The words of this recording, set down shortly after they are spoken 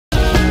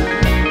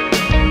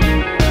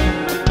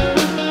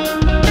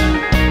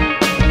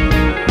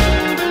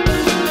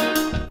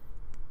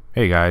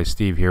Hey guys,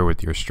 Steve here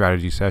with your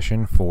strategy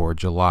session for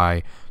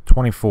July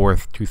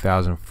 24th,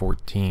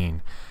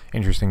 2014.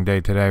 Interesting day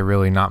today,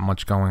 really not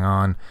much going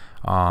on,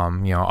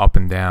 up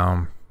and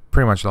down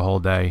pretty much the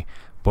whole day,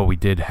 but we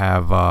did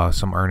have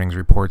some earnings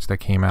reports that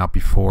came out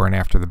before and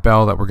after the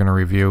bell that we're going to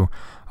review.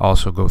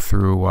 Also go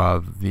through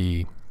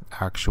the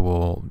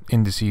actual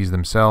indices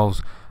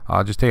themselves,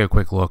 just take a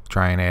quick look,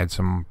 try and add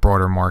some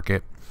broader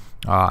market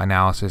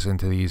analysis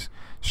into these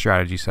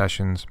strategy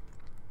sessions.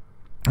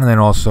 And then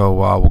also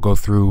we'll go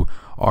through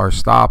our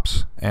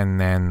stops and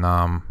then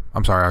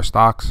our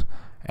stocks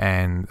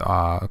and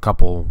a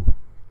couple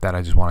that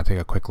I just want to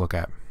take a quick look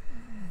at.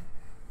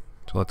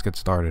 So let's get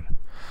started.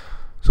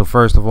 So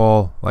first of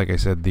all, like I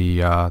said,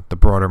 the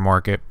broader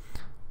market,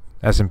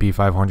 S&P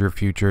 500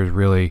 futures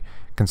really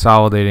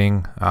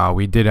consolidating.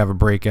 We did have a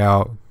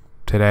breakout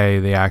today.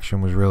 The action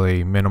was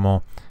really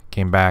minimal.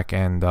 Came back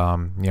and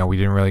we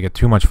didn't really get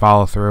too much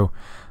follow through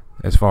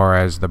as far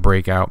as the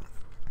breakout.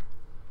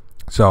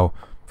 So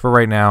for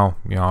right now,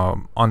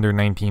 under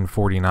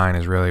 1949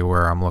 is really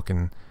where I'm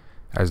looking,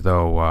 as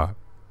though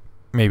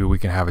maybe we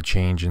can have a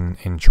change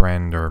in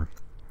trend, or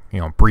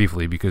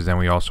briefly, because then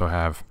we also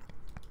have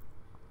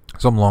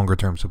some longer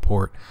term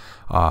support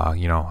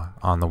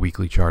on the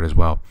weekly chart as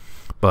well.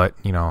 But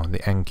the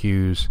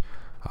NQs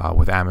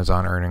with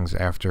Amazon earnings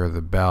after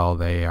the bell,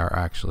 they are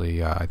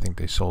actually I think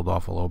they sold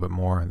off a little bit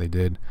more. They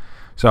did.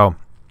 So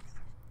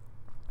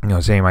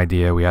same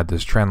idea. We had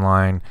this trend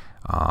line,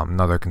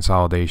 another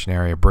consolidation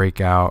area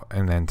breakout,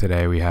 and then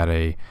today we had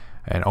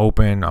an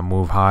open, a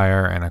move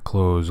higher, and a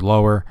close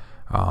lower,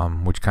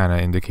 which kind of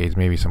indicates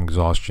maybe some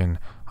exhaustion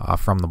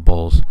from the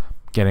bulls.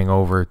 Getting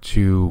over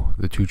to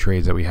the two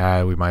trades that we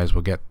had, we might as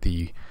well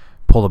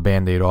pull the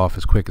band-aid off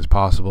as quick as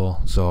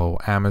possible. So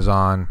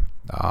Amazon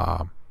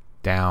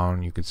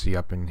down, you could see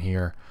up in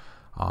here,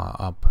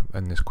 up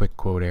in this quick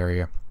quote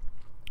area,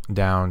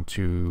 down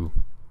to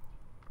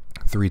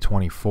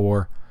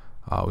 324.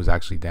 It was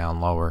actually down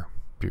lower.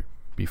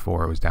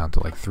 Before it was down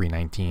to like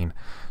 319.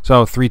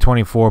 So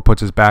 324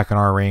 puts us back in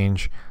our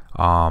range.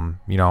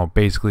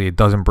 Basically it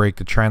doesn't break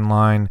the trend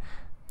line,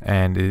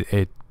 and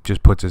it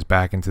just puts us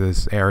back into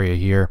this area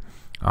here.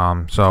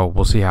 So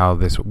we'll see how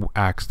this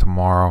acts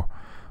tomorrow,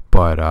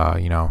 but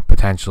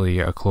potentially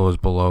a close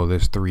below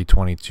this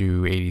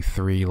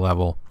 322.83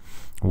 level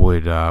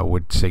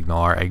would signal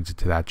our exit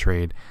to that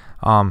trade.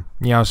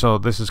 So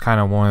this is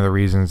kind of one of the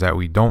reasons that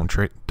we don't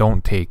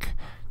take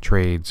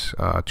trades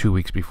 2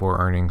 weeks before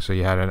earnings. So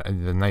you had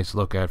a nice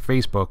look at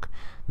Facebook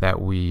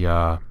that we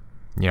had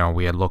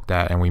looked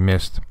at, and we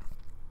missed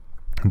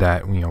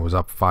that was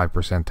up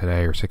 5%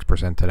 today or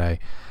 6% today.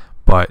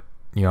 But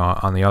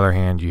on the other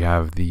hand, you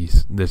have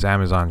this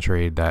Amazon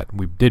trade that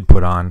we did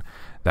put on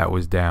that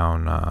was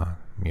down.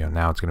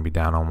 Now it's going to be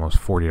down almost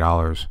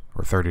 $40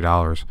 or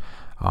 $30,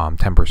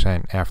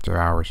 10%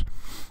 after hours.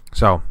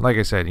 So like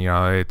I said,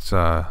 it's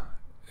kind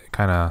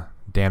of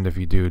damned if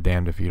you do,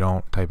 damned if you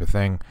don't type of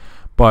thing.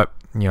 But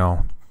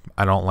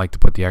I don't like to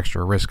put the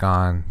extra risk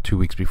on 2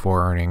 weeks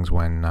before earnings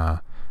when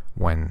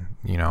we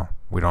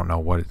don't know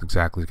what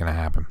exactly is going to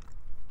happen.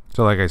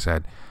 So like I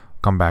said,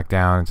 come back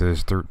down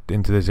into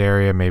this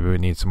area. Maybe we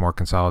need some more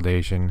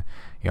consolidation.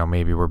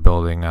 Maybe we're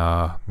building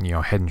a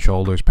head and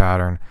shoulders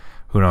pattern.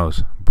 Who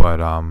knows?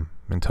 But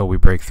until we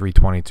break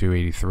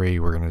 322.83,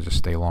 we're going to just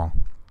stay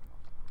long.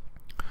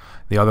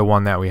 The other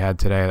one that we had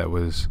today that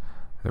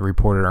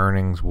reported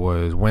earnings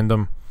was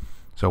Wyndham.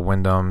 So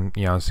Wyndham,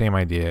 same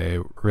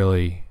idea.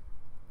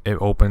 It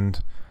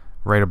opened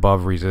right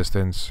above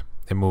resistance.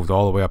 It moved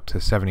all the way up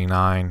to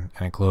 79,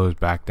 and it closed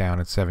back down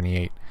at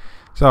 78.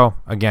 So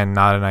again,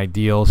 not an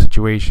ideal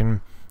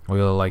situation. We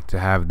really like to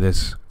have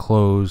this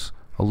close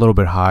a little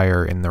bit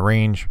higher in the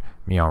range,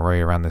 right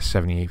around the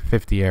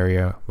 78.50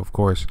 area, of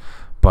course.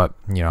 But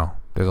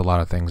there's a lot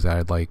of things that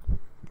I'd like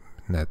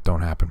that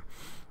don't happen.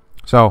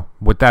 So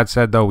with that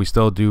said, though, we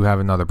still do have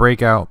another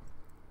breakout,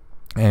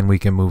 and we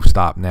can move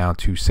stop now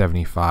to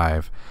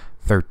 75.13,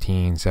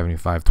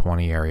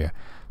 75.20 area.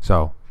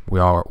 So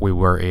we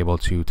were able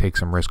to take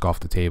some risk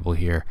off the table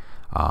here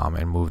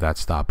and move that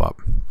stop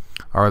up.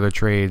 Our other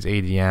trades,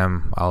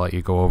 ADM, I'll let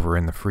you go over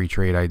in the free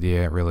trade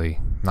idea. Really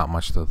not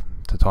much to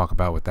talk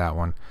about with that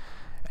one.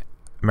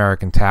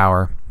 American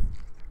Tower,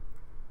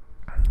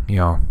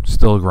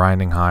 still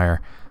grinding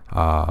higher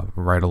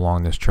right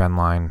along this trend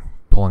line,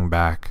 pulling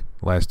back.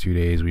 Last 2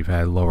 days we've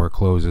had lower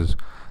closes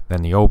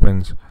than the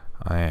opens.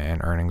 And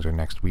earnings are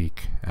next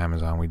week.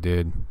 Amazon we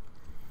did.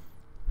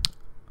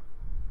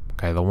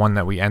 Okay, the one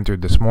that we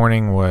entered this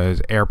morning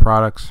was Air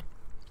Products.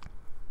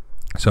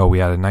 So we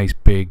had a nice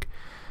big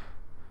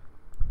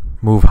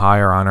move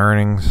higher on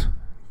earnings.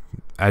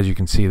 As you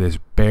can see, this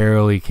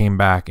barely came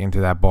back into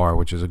that bar,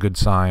 which is a good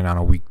sign on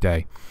a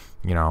weekday.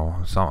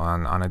 So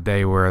on a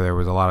day where there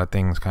was a lot of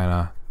things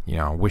kind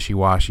of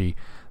wishy-washy,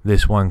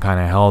 this one kind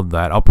of held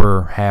that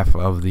upper half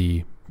of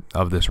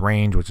this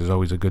range, which is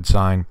always a good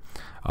sign.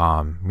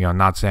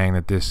 Not saying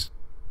that this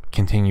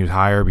continues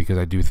higher, because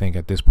I do think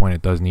at this point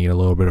it does need a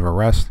little bit of a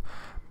rest,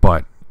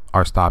 but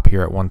our stop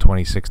here at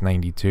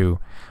 126.92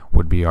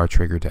 would be our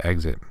trigger to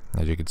exit.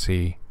 As you can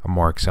see, a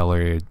more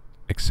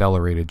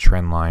accelerated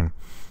trend line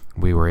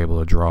we were able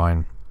to draw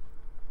in,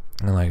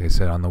 and like I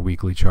said, on the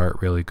weekly chart,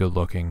 really good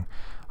looking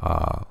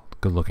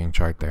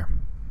chart there.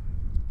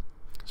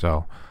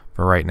 So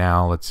for right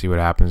now, let's see what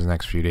happens the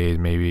next few days.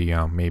 Maybe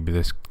maybe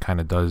this kind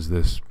of does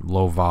this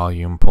low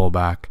volume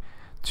pullback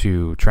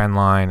to trend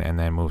line and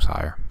then moves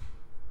higher.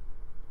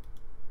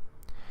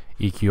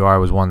 EQR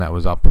was one that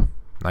was up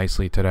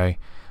nicely today.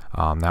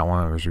 That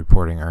one was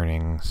reporting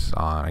earnings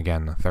on,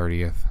 again, the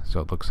 30th. So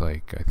it looks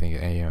like, I think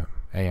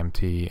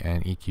AMT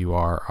and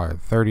EQR are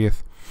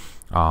 30th.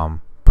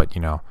 But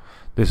you know,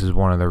 this is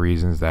one of the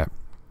reasons that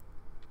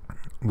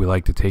we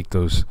like to take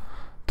those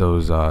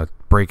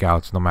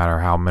breakouts, no matter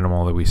how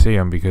minimal that we see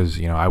them, because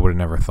you know, I would have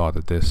never thought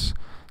that this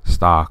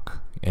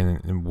stock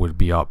would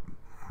be up.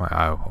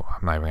 I'm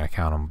not even gonna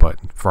count them, but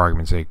for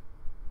argument's sake,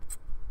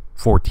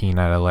 14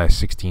 out of the last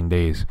 16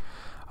 days,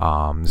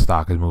 the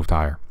stock has moved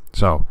higher.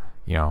 So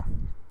you know,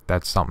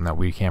 that's something that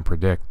we can't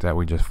predict, that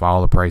we just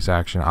follow the price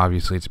action.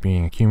 Obviously it's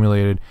being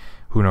accumulated.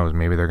 Who knows,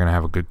 maybe they're gonna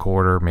have a good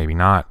quarter, maybe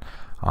not,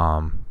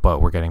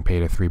 but we're getting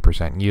paid a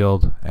 3%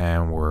 yield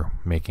and we're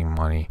making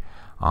money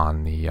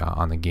on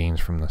the gains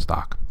from the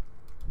stock.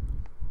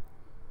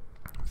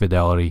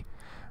 Fidelity,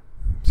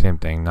 same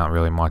thing, not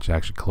really much,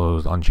 actually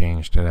closed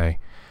unchanged today.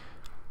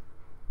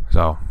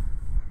 So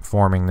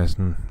forming this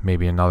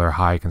maybe another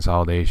high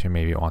consolidation,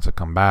 maybe it wants to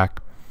come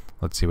back.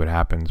 Let's see what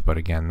happens. But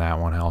again, that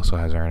one also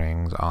has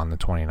earnings on the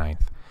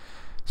 29th.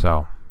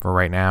 So for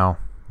right now,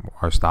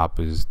 our stop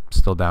is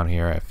still down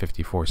here at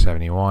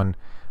 54.71,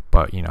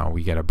 but you know,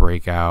 we get a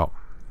breakout,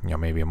 you know,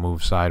 maybe a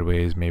move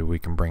sideways, maybe we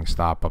can bring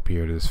stop up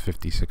here to this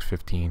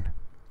 56.15.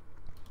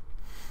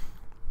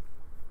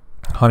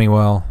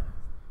 Honeywell,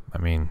 I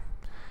mean,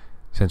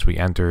 since we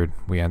entered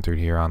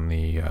here on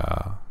the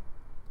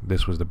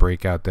this was the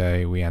breakout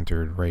day. We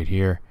entered right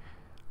here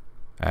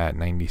at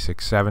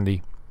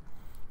 96.70.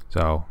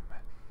 So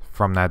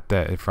from that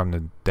day, from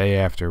the day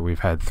after,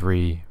 we've had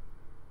 3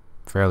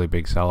 fairly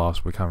big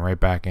sell-offs. We come right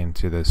back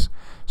into this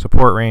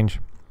support range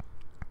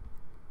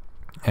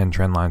and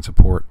trend line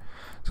support.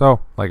 So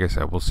like I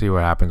said, we'll see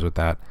what happens with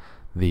that.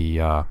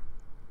 The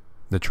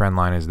trend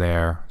line is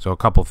there, so a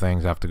couple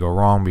things have to go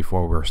wrong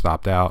before we're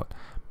stopped out,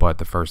 but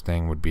the first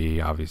thing would be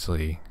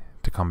obviously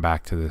to come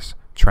back to this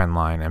trend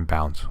line and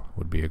bounce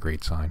would be a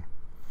great sign.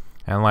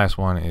 And the last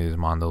one is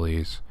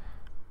Mondelez.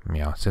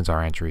 You know, since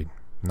our entry,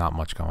 not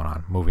much going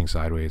on, moving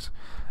sideways,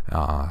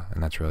 and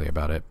that's really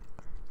about it.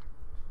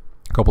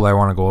 A couple that I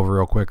want to go over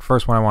real quick.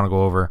 First one I want to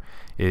go over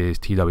is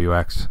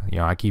TWX. You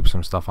know, I keep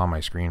some stuff on my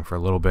screen for a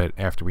little bit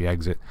after we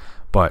exit,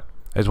 but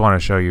I just want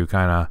to show you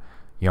kind of,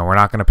 you know, we're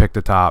not going to pick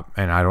the top,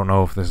 and I don't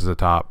know if this is the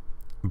top,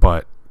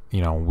 but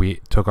you know,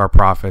 we took our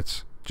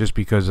profits just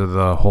because of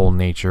the whole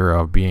nature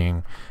of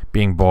being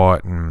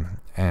bought,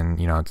 and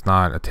you know, it's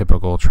not a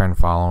typical trend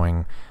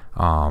following.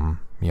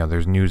 You know,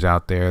 there's news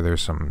out there,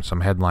 there's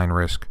some headline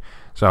risk,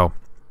 so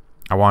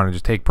I wanted to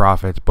just take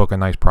profits, book a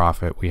nice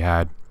profit we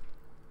had,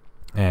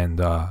 and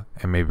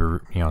maybe,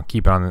 you know,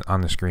 keep it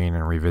on the screen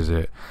and revisit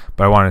it.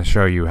 But I wanted to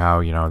show you how,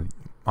 you know,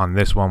 on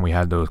this one we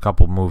had those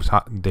couple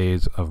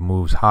days of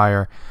moves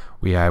higher.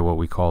 We had what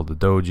we called the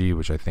doji,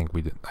 which I think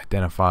we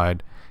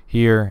identified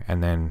here,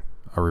 and then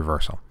a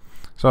reversal.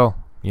 So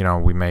you know,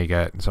 we may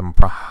get some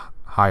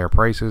higher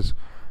prices,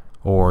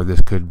 or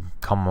this could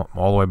come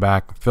all the way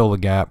back, fill the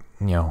gap.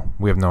 You know,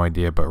 we have no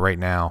idea. But right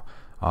now,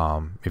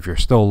 if you're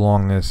still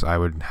long this, I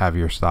would have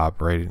your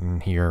stop right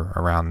in here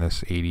around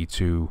this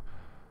 82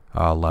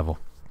 level.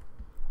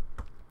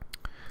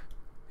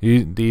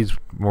 These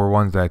were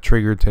ones that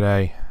triggered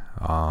today,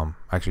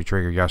 actually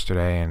triggered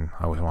yesterday, and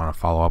I always want to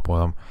follow up with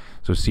them.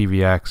 So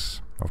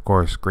CVX, of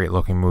course, great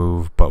looking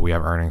move, but we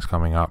have earnings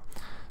coming up,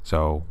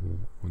 so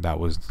that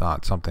was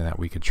not something that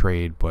we could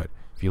trade. But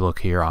if you look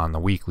here on the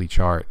weekly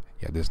chart,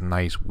 yeah, this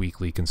nice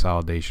weekly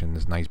consolidation,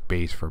 this nice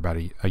base for about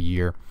a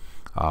year.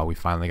 We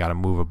finally got to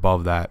move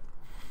above that,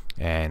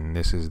 and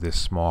this is this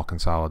small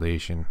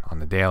consolidation on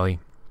the daily,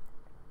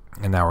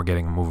 and now we're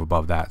getting a move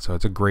above that. So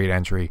it's a great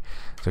entry.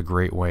 It's a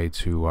great way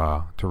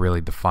to really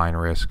define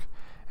risk.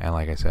 And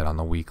like I said, on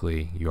the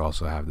weekly, you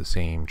also have the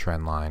same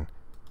trend line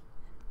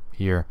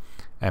here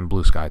and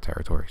blue sky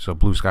territory. So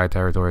blue sky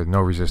territory,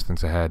 no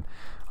resistance ahead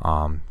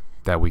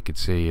that we could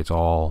see. It's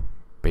all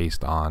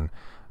based on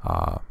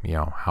you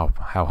know,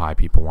 how high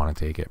people want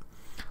to take it.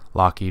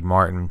 Lockheed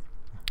Martin,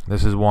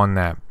 this is one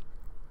that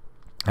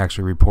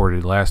actually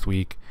reported last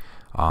week.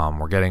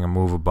 We're getting a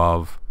move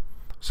above,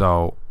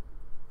 so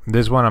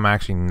this one I'm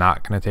actually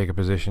not going to take a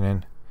position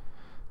in,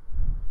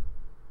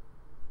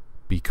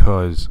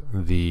 because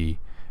if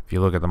you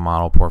look at the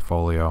model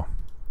portfolio,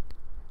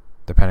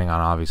 depending on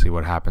obviously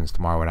what happens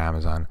tomorrow with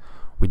Amazon,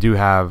 we do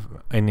have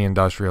in the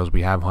industrials,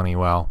 we have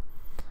Honeywell,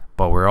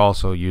 but we're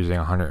also using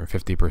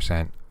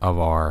 150% of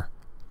our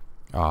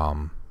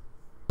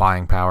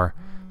buying power,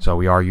 so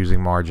we are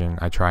using margin.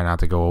 I try not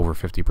to go over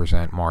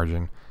 50%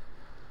 margin.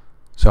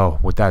 So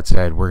with that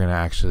said, we're gonna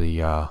actually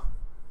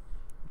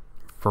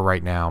for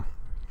right now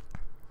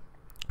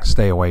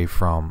stay away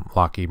from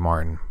Lockheed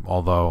Martin.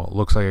 Although it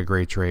looks like a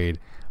great trade,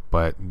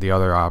 but the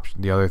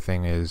other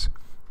thing is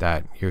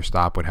that your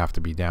stop would have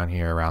to be down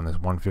here around this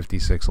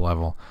 156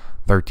 level,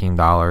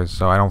 $13.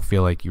 So I don't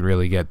feel like you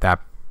really get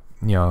that.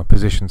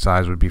 Position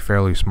size would be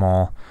fairly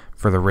small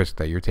for the risk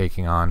that you're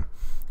taking on.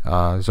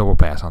 So we'll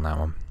pass on that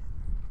one.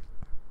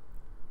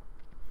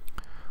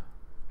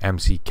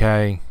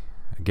 MCK,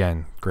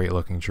 again, great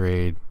looking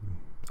trade.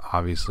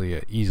 Obviously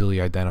an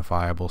easily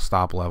identifiable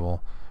stop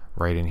level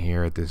right in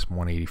here at this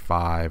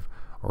 185,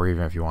 or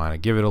even if you want to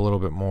give it a little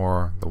bit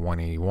more, the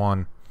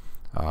 181.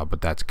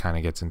 But that's kind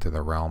of gets into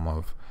the realm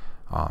of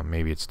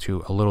maybe it's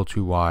a little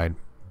too wide.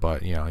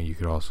 But you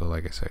could also,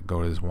 like I said,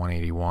 go to this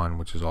 181,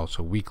 which is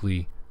also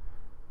weekly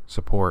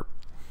support.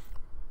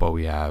 But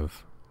we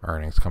have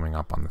earnings coming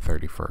up on the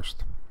 31st.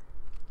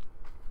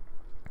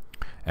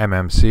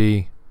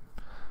 MMC,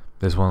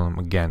 this one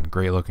again,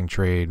 great looking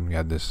trade. We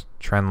had this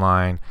trend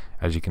line.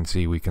 As you can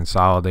see, we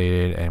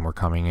consolidated and we're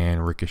coming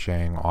in,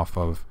 ricocheting off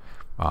of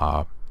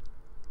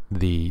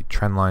the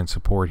trend line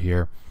support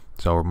here.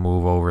 So our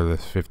move over the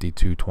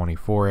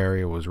 52.24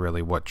 area was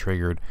really what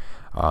triggered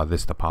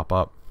this to pop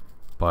up.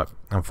 But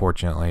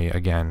unfortunately,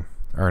 again,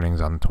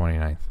 earnings on the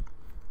 29th.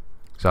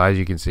 So as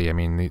you can see, I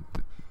mean,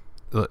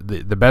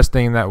 the best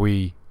thing that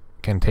we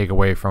can take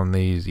away from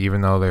these, even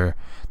though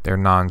they're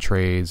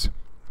non-trades,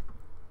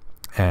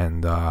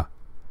 and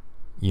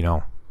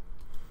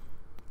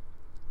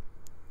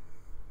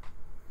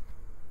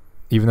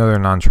even though they're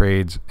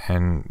non-trades,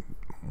 and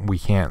we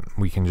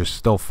can just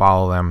still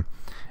follow them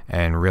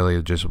and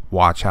really just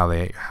watch how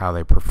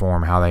they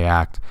perform, how they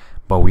act.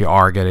 But we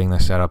are getting the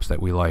setups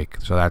that we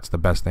like, so that's the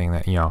best thing.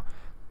 That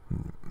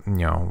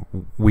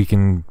we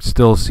can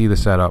still see the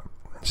setup.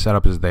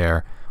 Setup is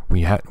there.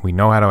 We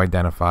know how to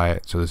identify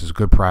it, so this is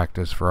good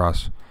practice for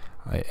us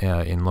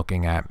in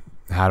looking at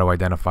how to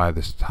identify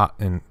the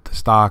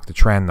stock, the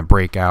trend, the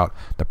breakout,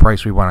 the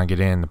price we want to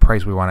get in, the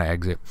price we want to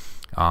exit.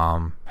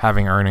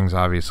 Having earnings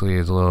obviously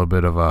is a little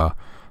bit of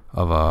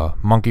a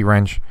monkey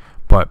wrench,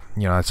 but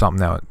that's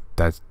something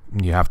that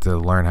you have to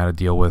learn how to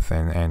deal with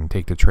and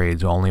take the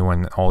trades only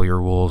when all your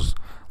rules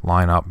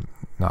line up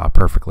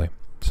perfectly.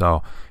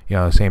 So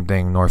the same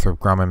thing, Northrop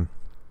Grumman.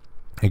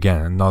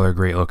 Again, another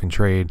great looking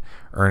trade.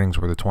 Earnings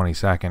were the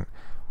 22nd,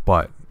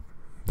 but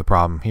the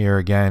problem here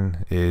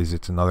again is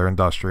it's another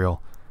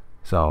industrial,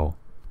 so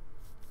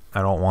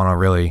I don't want to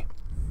really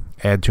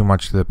add too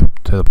much to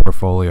the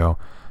portfolio.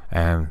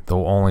 And the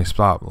only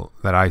stop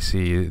that I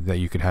see that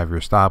you could have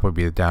your stop would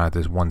be down at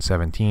this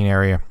 117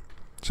 area.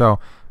 So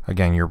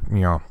again, you're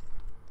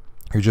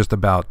just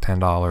about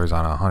 $10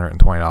 on a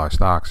 $120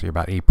 stock, so you're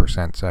about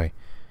 8%, say.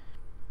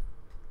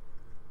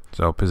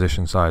 So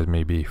position size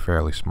may be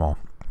fairly small.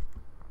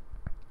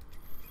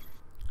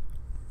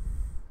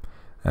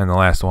 And the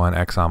last one,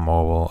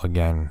 ExxonMobil,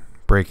 again,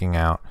 breaking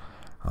out.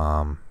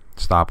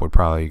 Stop would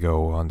probably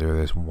go under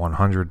this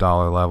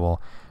 $100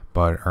 level,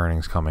 but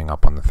earnings coming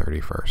up on the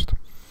 31st.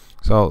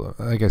 So,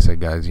 like I said,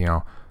 guys,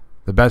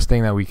 the best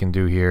thing that we can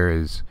do here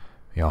is,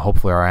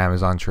 hopefully our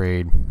Amazon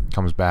trade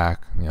comes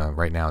back.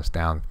 Right now it's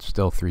down,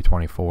 still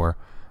 324.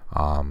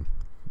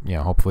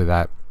 Hopefully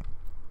that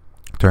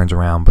turns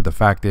around. But the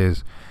fact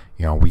is,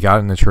 we got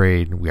in the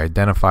trade, we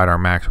identified our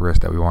max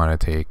risk that we want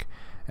to take,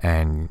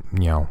 and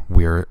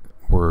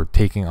we're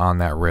taking on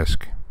that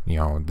risk.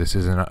 This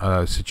isn't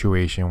a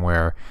situation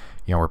where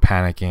we're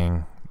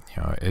panicking.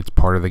 It's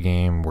part of the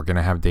game. We're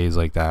gonna have days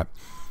like that.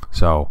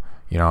 So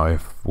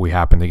if we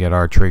happen to get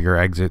our trigger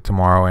exit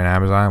tomorrow in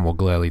Amazon, we'll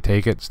gladly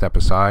take it, step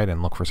aside,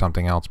 and look for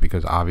something else,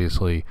 because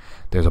obviously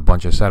there's a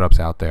bunch of setups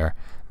out there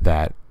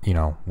that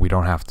we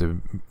don't have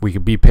to. We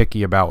could be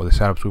picky about what the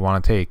setups we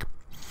want to take,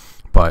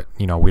 but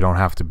we don't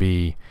have to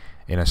be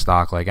in a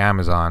stock like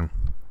Amazon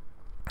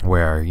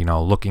where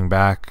looking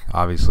back,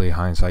 obviously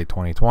hindsight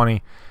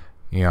 2020,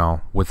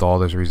 with all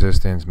this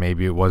resistance,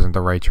 maybe it wasn't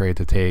the right trade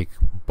to take,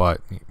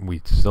 but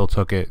we still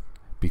took it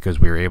because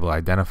we were able to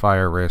identify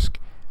our risk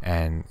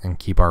and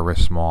keep our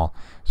risk small,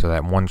 so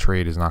that one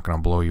trade is not going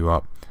to blow you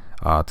up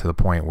to the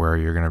point where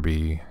you're going to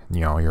be,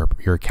 your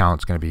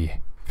account's going to be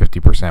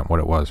 50% what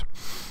it was.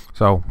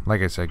 So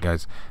like I said,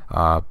 guys,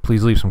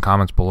 please leave some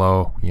comments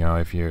below.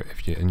 If you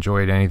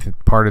enjoyed any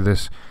part of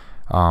this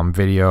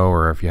video,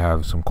 or if you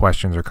have some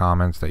questions or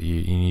comments that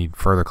you need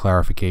further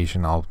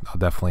clarification, I'll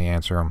definitely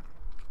answer them.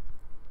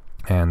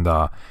 And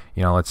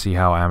let's see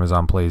how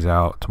Amazon plays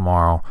out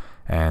tomorrow,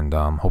 and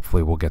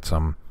hopefully we'll get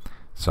some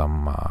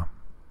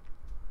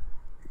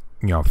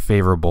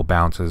favorable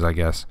bounces, I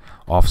guess,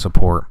 off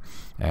support,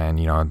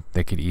 and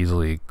they could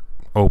easily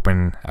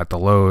open at the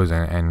lows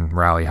and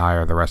rally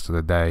higher the rest of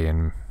the day,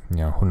 and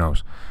who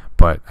knows.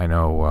 But I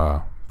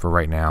know for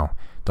right now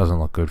it doesn't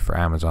look good for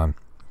Amazon.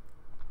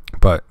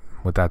 But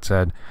with that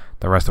said,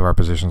 the rest of our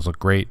positions look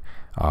great.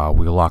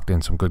 We locked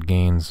in some good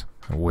gains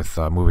with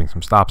moving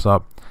some stops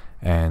up,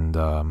 and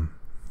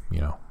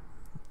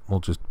we'll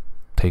just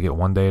take it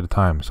one day at a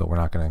time, so we're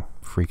not going to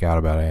freak out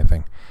about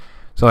anything.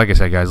 So like I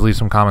said, guys, leave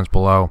some comments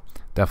below.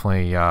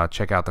 Definitely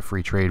check out the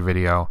free trade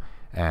video,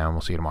 and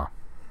we'll see you tomorrow.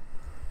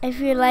 If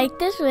you like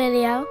this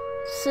video,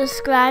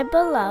 Subscribe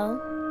below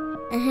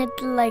and hit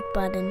the like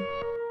button.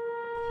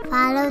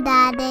 Follow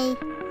Daddy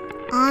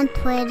on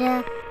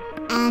Twitter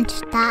and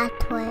start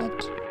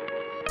Twitch.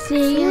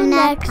 See you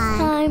next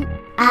time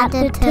at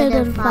the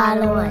Twitter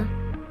follower.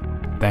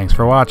 Thanks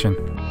for watching.